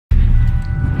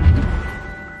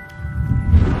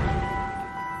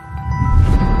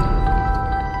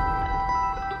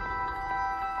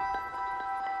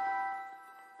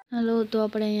તો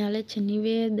આપણે અહીંયા હાલે છે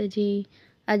નિવેદ હજી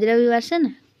આજ રવિવાર છે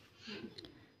ને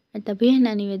એટલે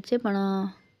ભેહના નિવેદ છે પણ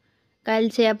કાલ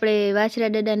છે આપણે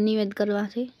વાછરા દાદાને નિવેદ કરવા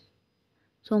છે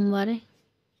સોમવારે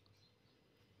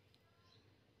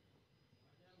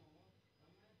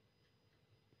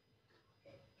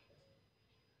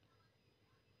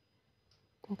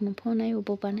કોકનો ફોન આવ્યો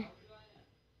પપ્પાને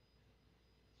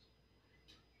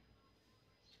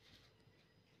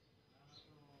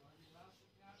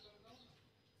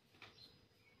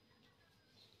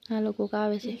હાલો કોક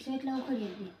આવે છે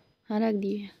હા રાખ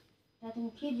દઈએ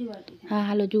હા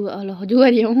હાલો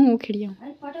જુવારી હું ઉખેડી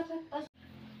આવું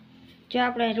જો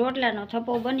આપણે રોટલાનો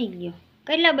થપ્પો બની ગયો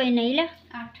કેટલા બન્યા ઈલા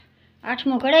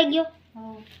 8મો ઘડાઈ ગયો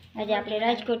આજે આપણે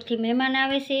રાજકોટથી મહેમાન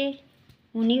આવે છે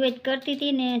હું નિવેદ કરતી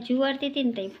હતી ને જુવારતી હતી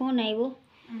ને તો ફોન આવ્યો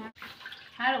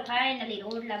હાલો ફાઇનલી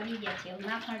રોટલા બની ગયા છે હવે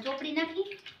માખણ ચોપડી નાખી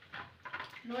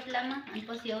રોટલામાં અને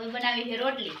પછી હવે બનાવી છે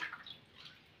રોટલી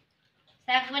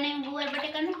શાક બનાવ્યું ગુવાર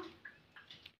બટેકાનું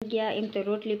ગયા એમ તો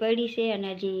રોટલી પડી છે અને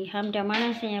હજી હામટા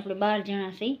માણસ છે આપણે 12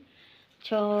 જણા છે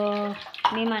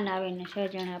 6 મહેમાન આવે ને 6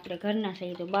 જણા આપણે ઘરના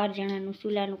છે તો 12 જણાનું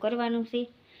ચૂલાનું કરવાનું છે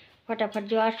ફટાફટ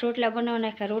જો 8 રોટલા બનાવવા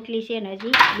નાખ્યા રોટલી છે ને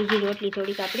હજી બીજી રોટલી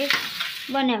થોડીક આપણે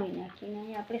બનાવી નાખીને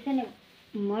અહીં આપણે છે ને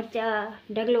મરચા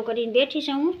ઢગલો કરીને બેઠી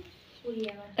છું હું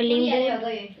લીંબુ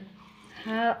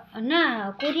હા ના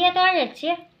કુરિયા તો આવે જ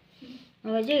છે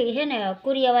હવે જોઈએ છે ને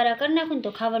કુરિયાવાળા કરી નાખું ને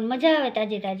તો ખાવાની મજા આવે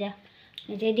તાજે તાજા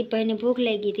જયદીપભાઈને ભૂખ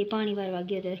લાગી હતી પાણી વારવા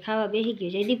ગયો તો ખાવા બેસી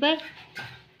ગયો જયદીપભાઈ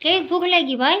કેવી ભૂખ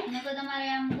લાગી ભાઈ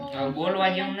બોલવા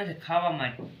જેવું નથી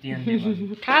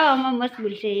ખાવામાં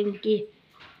મશગુલ છે એમ કે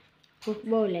ભૂખ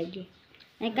બહુ લાગી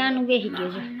એ કાનું બેસી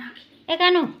ગયો છે એ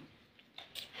કાનું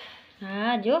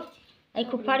હા જો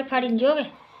આખું ફાડી ફાડીને જોવે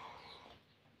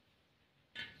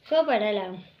શું પડેલા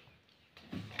આમ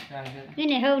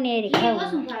એને હવ ને એરી ખાવ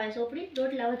શું ખાવે સોપડી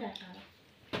રોટલા વધારે ખાવે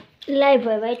લાઈ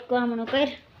ભાઈ વાઈટ કોમણો કર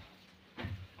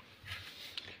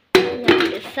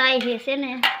સાઈ છે ને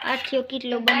આઠિયો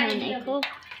કેટલો બનાવી નાખો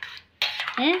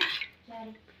હે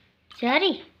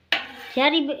જારી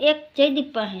જારી એક જયદીપ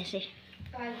પાસે છે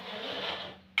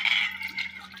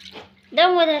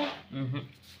દમ વધારે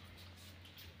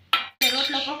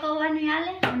રોટલો પકવવાની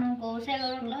હાલે અને કોસેલો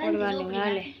રોટલો પડવાનું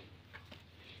હાલે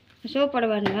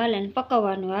પડવાનું હાલે ને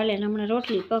પકવવાનું હાલે ને હમણાં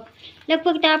રોટલી પક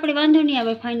લગભગ તો આપણે વાંધો નહીં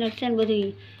આવે ફાઇનલ છે ને બધું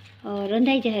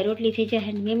રંધાઈ જાય રોટલી થઈ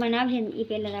જાય ને મહેમાન આવશે ને એ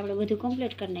પહેલાં આપણે બધું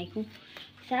કમ્પ્લીટ કરી નાખ્યું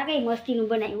શાકે મસ્તીનું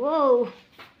બનાવ્યું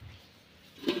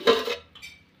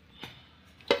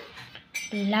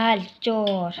લાલ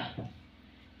ચોર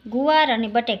ગુવાર અને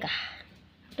બટેકા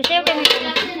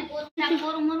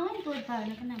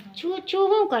છું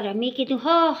શું કરે મેં કીધું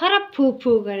હરફ ફૂ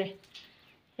ફૂ કરે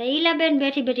ઈલાબેન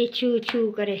બેઠી બેઠી છું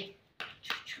કરે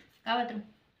કાવતરું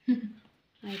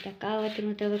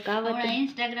કાવતરું તો હવે કાવતરું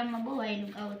ઇન્સ્ટાગ્રામમાં બહુ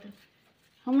આવેલું કાવતરું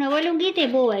હમણાં ઓલું ગીતે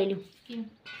બહુ આવેલું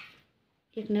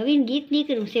એક નવીન ગીત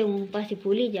નીકળ્યું છે હું પાછી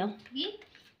ભૂલી જાઉં ગીત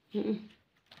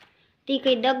તે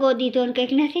કઈ દગો દીધો ને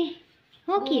કંઈક નથી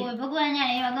શું કે ભગવાન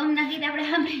એવા ગમના ગીત આપણે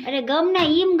સાંભળીએ અરે ગમના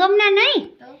એમ ગમના નહીં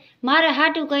મારા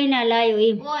હાટું કઈ ના લાયો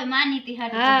એમ ઓય માનીતી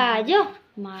હાટું હા જો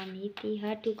માનીતી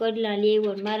હાટું કડલા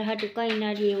લેવો મારા હાટું કઈ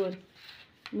ના લેવો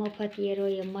મફતિયે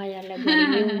રોય માયા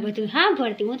લગાડી એવું બધું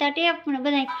સાંભળતી હું તો ટેપ પણ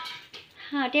બધા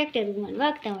હા ટ્રેક્ટર મને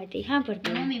વાગતા હોય તો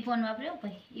સાંભળતી મમ્મી ફોન વાપર્યો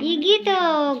ભાઈ એ ગીત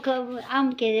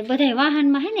આમ કે બધા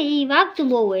વાહનમાં હે ને એ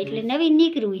વાગતું બહુ હોય એટલે નવીન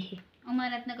નીકળ્યું છે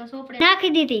અમારા નકર સોપડે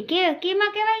નાખી દીધી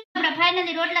કેમાં કહેવાય આપણે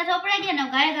ફાઇનલી રોટલા સોપડાઈ ગયા ને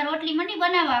ગાય ઘર રોટલી મની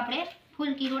બનાવવા આપણે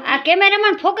ફૂલકી રોટલી આ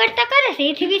કેમેરામાં ફોકટતા કરે છે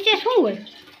એથી વિશે શું હોય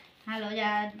હાલો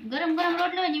ગરમ ગરમ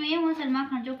રોટલો હોય ને એવું હશે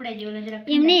માખણ ચોપડાઈ ગયો જરા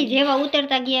એમ નહીં જેવા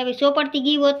ઉતરતા ગયા હવે સોપડતી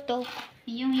ગઈ હોત તો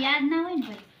એવું યાદ ના હોય ને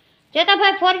ભાઈ જતા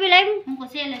ભાઈ 4 વ્હીલ આવ્યું હું કો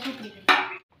સેલે સોપડી લઈ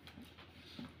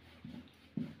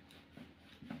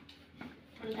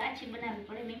થોડી ગાછી બનાવવી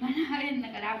પડે મહેમાન આવે ને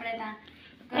નકર આપણે તા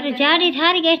અરે જાડી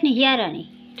થારી ગેસ ની હિયારાની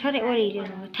ઠરે ઓળી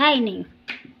થાય નહીં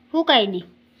ફૂકાય નહીં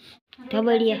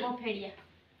ધબડિયા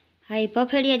હા એ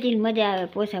પફેડિયા જીને મજા આવે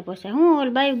પોસા પોસા હું ઓલ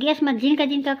બાયું ગેસમાં ઝીંકા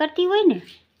ઝીંકા કરતી હોય ને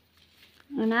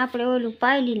અને આપણે ઓલું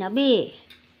પાયલીના બે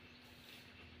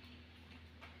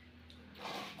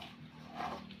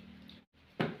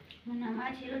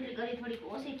માછી રોટલી કરી થોડીક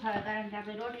ઓછી ફાવે કારણ કે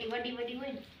આપણે રોટલી વડી વડી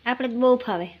હોય ને આપણે બહુ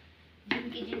ફાવે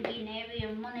જિંદગી ને એવી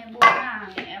મને બહુ ના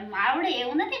આવડે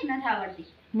એવું નથી નથી આવડતી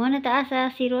મને તો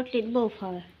આસી રોટલી બહુ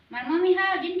ફાવે મારી મમ્મી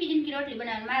હા જિંદગી રોટલી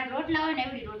બનાવે મારે રોટલા હોય ને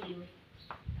એવડી રોટલી હોય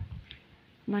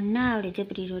મને ના આવડે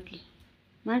જબરી રોટલી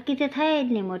મારે કીધે થાય જ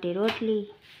નહીં મોટી રોટલી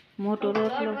મોટો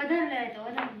રોટલો વધારે તો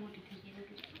વધારે મોટી થઈ જાય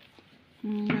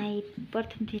રોટલી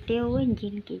પ્રથમથી ટેવ હોય ને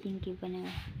જિંદગી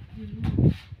બનાવે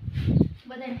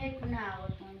બધાને હેક ના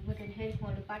આવડતું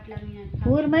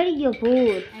ભૂર મળી ગયો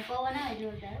ભૂર.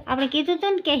 આપણે કીધું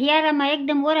હતું ને કે હિયારામાં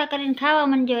એકદમ ઓરા કરીને ખાવા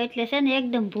માંડજો એટલે છે ને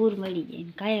એકદમ ભૂર મળી જાય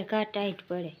ને ઘાય ઘા ટાઈટ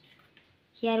પડે.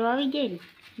 હિયારો આવી જાય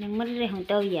ને મરી રહે હું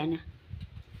તવિયાના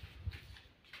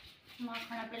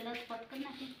માખણ આપણે લસપટ કરી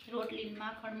નાખી રોટલી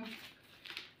માખણમાં.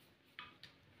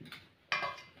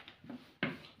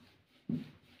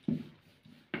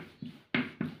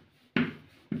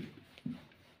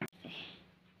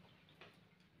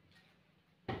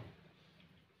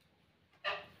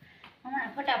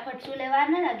 ફટાફટ ચૂલે વાર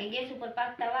ના લાગે, ગેસ ઉપર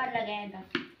પાકતા વાર લાગે.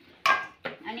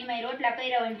 અને એમાં રોટલા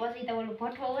કર્યા હોય ને પછી તો ઓલું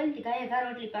ભઠ્ઠો હોય ને ગાય ઘા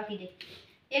રોટલી પાકી જાય.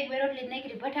 એક બે રોટલી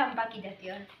નાખી ભઠ્ઠામાં પાકી જતી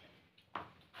હોય.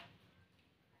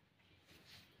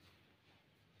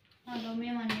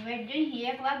 મહેમાનની વેટ જોઈ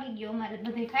 1 વાગી ગયો અમારે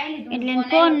બધે ખાઈ લીધું એટલે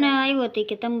ફોન આવ્યો હતો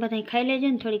કે તમે બધા ખાઈ લેજો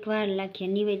ને થોડીક વાર લાગે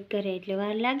નિવેદ કરે એટલે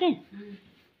વાર લાગે ને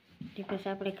એટલે પછી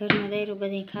આપણે ઘરમાં દઈરું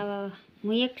બધે ખાવા.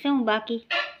 હું એક છું બાકી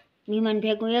મહેમાન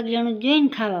ભેગું એક જણું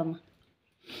જોઈને ખાવામાં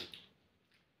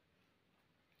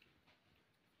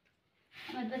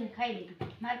બધે ખાઈ લીધું.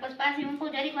 મારે પછી પાછી હું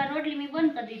જરીક વાર રોટલી મેં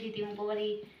બંધ કરી દીધી હતી. હું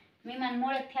વળી મહેમાન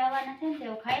મોડેથી આવવાના છે ને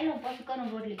તો ખાઈ લઉં પછી કરું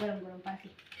રોટલી ગરમ ગરમ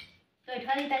પાછી. તો એ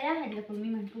ઠરીતા જાય એટલે કોઈ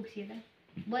મહેમાન પૂછશે તો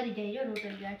બરી જાય. જો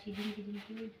રોટલી આછી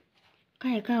જિંદગી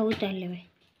કાંઈ ઘા ઉતાર લેવાય.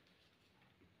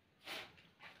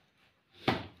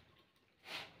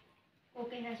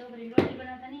 ઓકે હા છોકરી રોટલી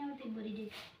બનાવતા નહીં આવતી બરી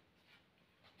જાય.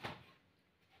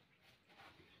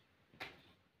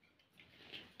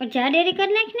 પણ ચા ડેરી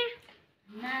કરી નાખ ને.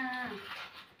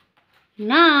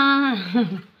 ના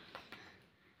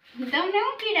તમને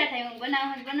હું કીડા થાય હું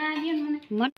બનાવી દઉં ને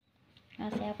મને. આ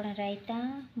છે આપણા રાયતા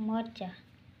મરચા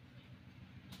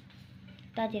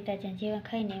તાજે તાજા જેવા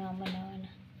ખાઈને એવા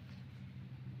બનાવવાના.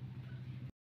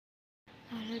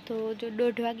 હાલો તો જો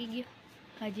 1:30 વાગી ગયો.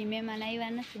 હજી મહેમાન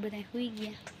આવ્યા નથી, બધા સૂઈ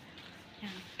ગયા.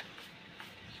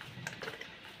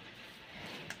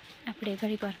 આપણે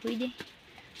ઘડીક વાર સૂઈ જઈએ.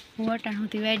 હું અટાણ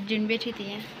સુધી વાઈટ જઈને બેઠી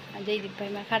હતી. આ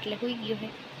જયદીપભાઈ મારા ખાટલે સૂઈ ગયો છે.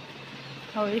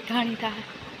 હવે ઘાણી થાય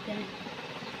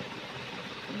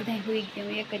બધા સૂઈ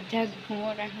ગયા. એક જ જાગ હું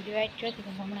અટાણ સુધી વાઈટ જોતી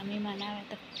તો હમણાં મહેમાન આવે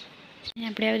તો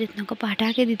આપણે આવી રીતનો કપા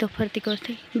ઢાંકી દીધો ફરતી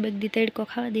કરતી. બગદી તડકો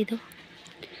ખાવા દીધો.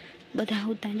 બધા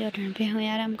ઉતા જો અટાણ ભેહો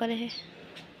આરામ કરે છે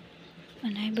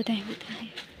અને એ બધા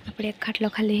આપણે એક ખાટલો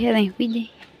ખાલી હે અહીં સૂઈ જઈએ.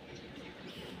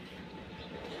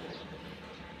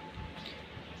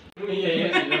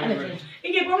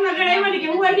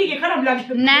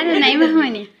 ના ના નહીં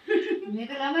હોય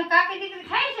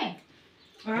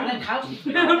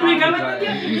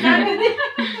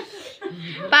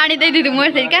પાણી દઈ દીધું મોર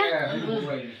થઈ કા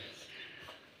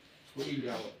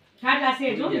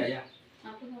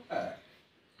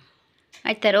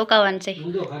અત્યારે રોકાવાનું છે.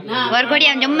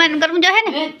 વરઘોડિયા જમવાનું કરવું જોઈએ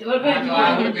ને.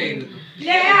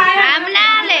 આમ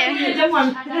ના લે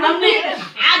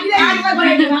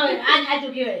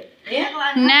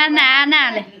ના ના આ ના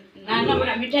લે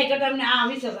મીઠાઈ કરતા અમને આ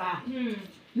વિશેષ આ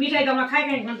મીઠાઈ તો ખાઈ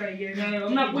ખાઈ કંટાળી ગયા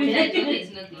હમણાં પૂરી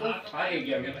ખાઈ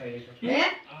ગયા મીઠાઈ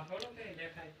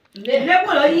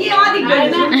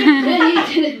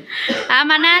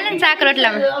આમાં ના લે ને શાક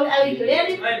રોટલામાં.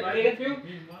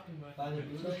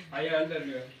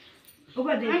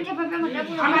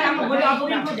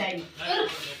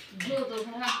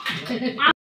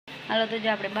 હાલો તો જો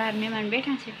આપણે બહાર મહેમાન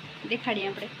બેઠા છે દેખાડીએ.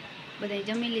 આપણે બધા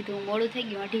જમી લીધું, મોડું થઈ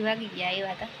ગયું, 2:30 વાગી ગયા.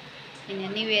 આવ્યા હતા એને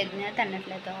નિવેદ ને હતા ને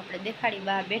એટલે તો આપણે દેખાડી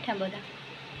બહાર બેઠા બધા.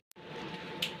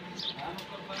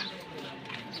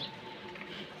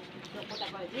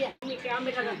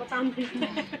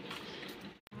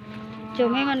 જો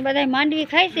મહેમાન બધા માંડવી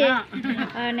ખાય છે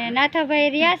અને નાથાભાઈ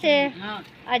રહ્યા છે.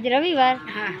 આજ રવિવાર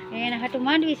એના હાટું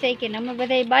માંડવી છે કે અમે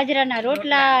બધા બાજરાના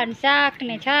રોટલા ને શાક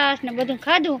ને છાશ ને બધું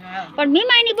ખાધું. પણ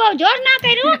મીમાની બહુ જોર ના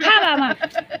કર્યું ખાવામાં.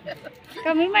 તો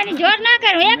મીમાની જોર ના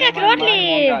કર્યું. એક એક રોટલી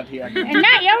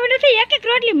ના એવું નથી, એક એક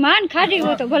રોટલી માન ખાધી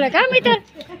હોય તો ભલે કા મિત્ર.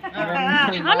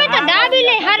 અમે તો દાબી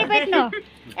લઈ હારી પેટનો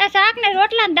એ શાક ને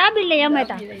રોટલા ને દાબી લઈ અમે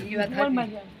તો.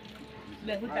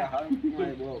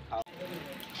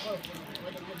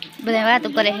 બધા વાતો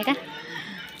કરે છે કા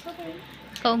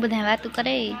કહું બધા વાતો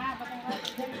કરે.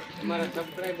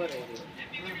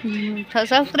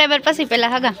 સબસ્ક્રાઈબર પછી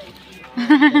પેલા હગા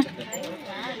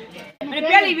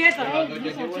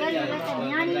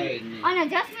અને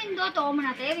જસ્મીન દો તો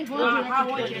હમણાં તો એવી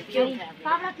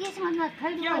આપણા કેસમાં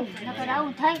થઈ ગયું નકર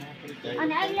આવું થાય.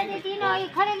 અને આગલે દી તીનો એ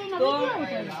ખરેલીનો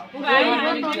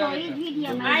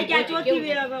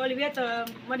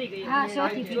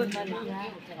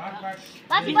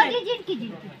પાછી બધી જિંદગી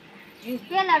જીતી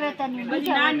પેલા વેતનની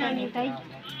બીજા વેતનની થઈ.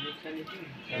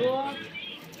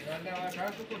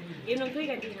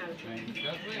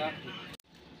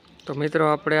 તો મિત્રો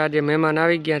આપણે આજે મહેમાન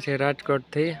આવી ગયા છે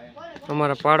રાજકોટથી.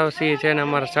 અમારા પાડોશી છે ને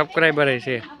અમારા સબસ્ક્રાઈબર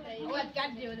છે,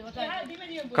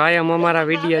 કાયમ અમારા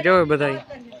વિડીયો જોવે બધા.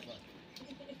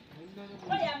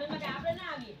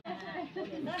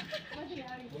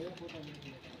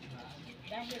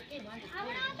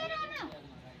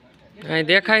 અહીં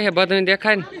દેખાય છે, બધું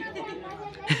દેખાય ને.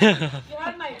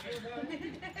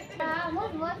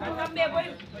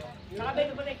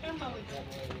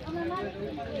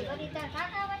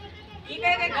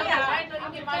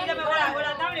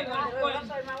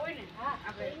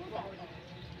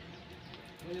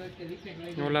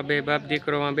 ઓલા બે બાપ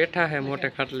દીકરો માં બેઠા હે મોટે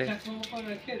ખાટલે.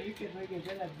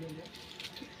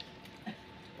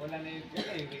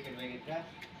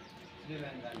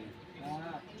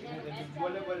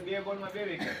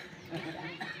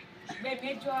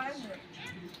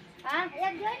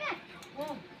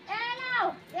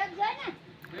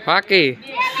 ફાકી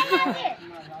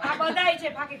આ બધાય છે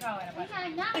ફાકી ખાવાના.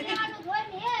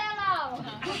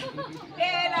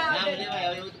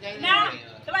 ના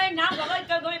તમારે નામ ભગત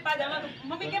કર ગમે પાછા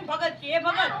મમ્મી કેમ ભગત કે એ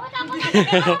ભગત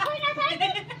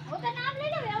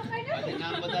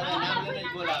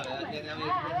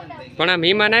પણ આ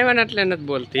મહેમાન આવ્યા ને એટલે નથી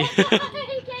બોલતી.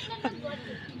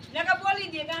 નકા બોલી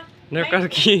દે કા નકર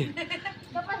કી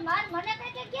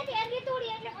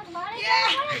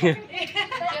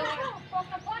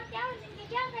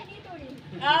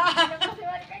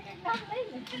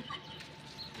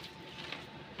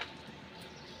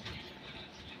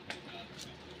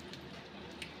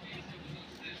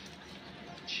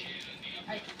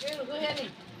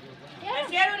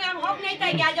શેરું ને આમ હોક નહીં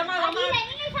થાય કે આજ અમાર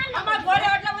ઘરે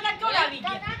એટલા બધા કોણ આવી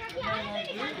ગયા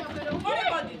કોણે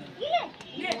બોલી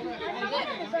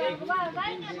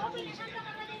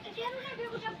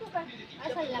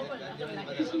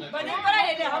બધે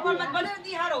કરાય એટલે હવન મત બધે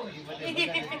દી હારો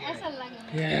અસલ લાગે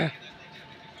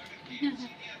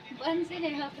બનસે ને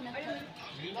હકના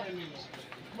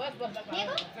બસ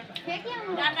દેખો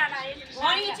ફેક્યા ના ના ના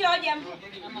કોણી છે હજી આમ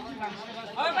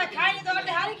હવે બસ ખાઈ લે તો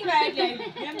એટલે હારી કેવાય એટલે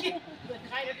એમ કે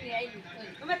ખાઈ રટલી આવી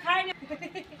તમે ખાઈ ને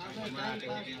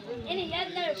એની યાદ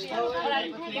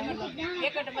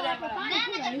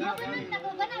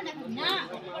ના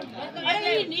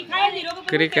અરે ની ખાઈ ની રોગ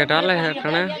ક્રિકેટ હાલે હે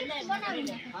કણે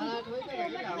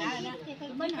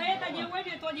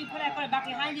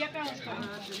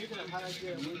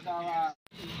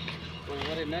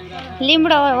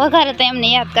લીમડો વઘારે તો એમને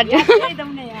યાદ કરજો.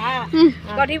 તમને હા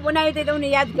કઢી બનાવી તો તમને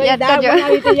યાદ કરી, દાળ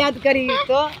બનાવી તો યાદ કરી.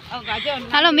 તો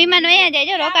હાલો મહેમાન વયા જાય,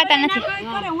 જો રોકાતા નથી.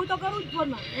 હું તો કરું જ ફોન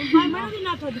માં મારી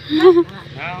ના થોડી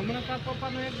હા હમણાં તાર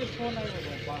પપ્પાનો એક ફોન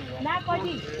આવ્યો ના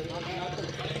પછી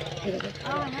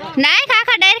નાય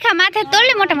ખાખા ડાયરખા માથે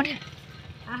તોડલે મોટા મોટા.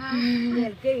 હા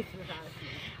કેવી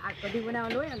આ કઢી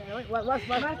બનાવવાનું હોય ને બસ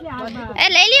એ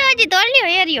લઈ લ્યો, હજી તોડ લ્યો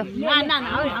એરિયો. ના ના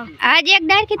ના આજ એક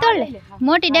ડાયરખી તોડ લે,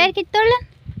 મોટી ડાયરખી તોડ લે.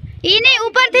 ઈ નહીં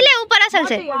ઉપર થી લે, ઉપર અસલ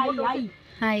છે.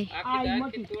 હાય આઈ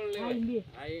મોટી આઈ લે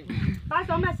પાસ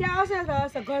હમણાં સે આવશે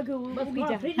તો ઘર ઉગી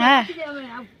જાય. હા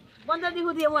 15 દી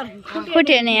સુધી ઓર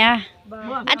ખૂટે નહીં. હા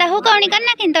આ તો હુકવણી કરી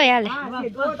નાખીને તોય હાલે.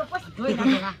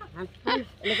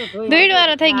 દોડ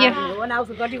વાળો થઈ ગયો.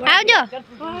 આવજો,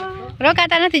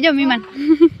 રોકાતા નથી જો મહેમાન.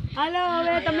 હાલો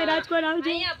હવે તમે રાજકોટ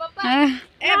આવજો. હા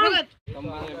એ ભગત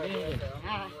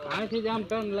આથી જામ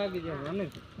ટર્ન લાગી જાય મને.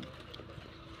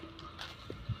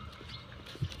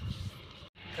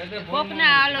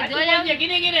 કોકના હાલો જોઈ આવજો.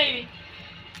 ગીને ગીને આવી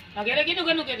આ ઘરે કીનું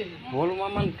કનું કહેતી બોલ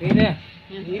મામા ઘરે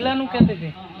ઈલાનું કહેતી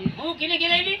હતી. હું ગીને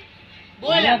ગીને આવી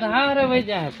બોલ હા રે વઈ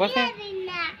જાય પછી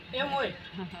એમ હોય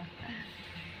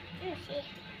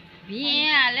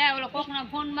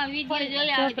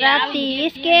પ્રાપ્તિ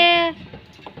ઈસકે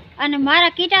અને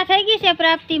મારા કીટા થઈ ગઈ છે.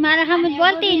 પ્રાપ્તિ મારા સામે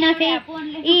બોલતી નથી.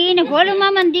 ઈને ભોલું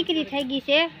મામાની દીકરી થઈ ગઈ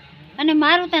છે અને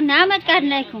મારું તો નામ જ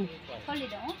કાઢી નાખ્યું.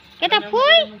 કેતા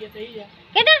ફૂઈ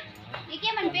કેતા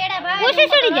ઓછી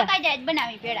ચડી જા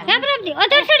હા પ્રાપ્તિ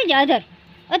અધર ચડી જા,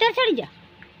 અધર ચડી જા.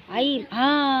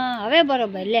 હા હવે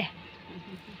બરોબર લે.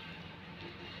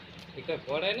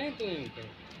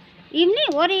 એમ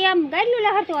નહીં ઓરી આમ ગાડલું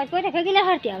લહરતું હોય કોઈ ભેગી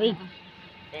લહરતી આવે.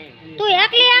 તું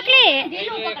એકલી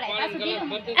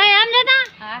આમ જતા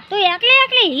તું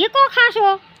એકલી હીકો ખાશો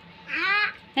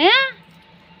હે?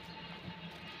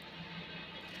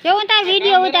 જો હું તાર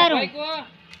વિડીયો ઉતારું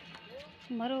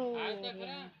મારો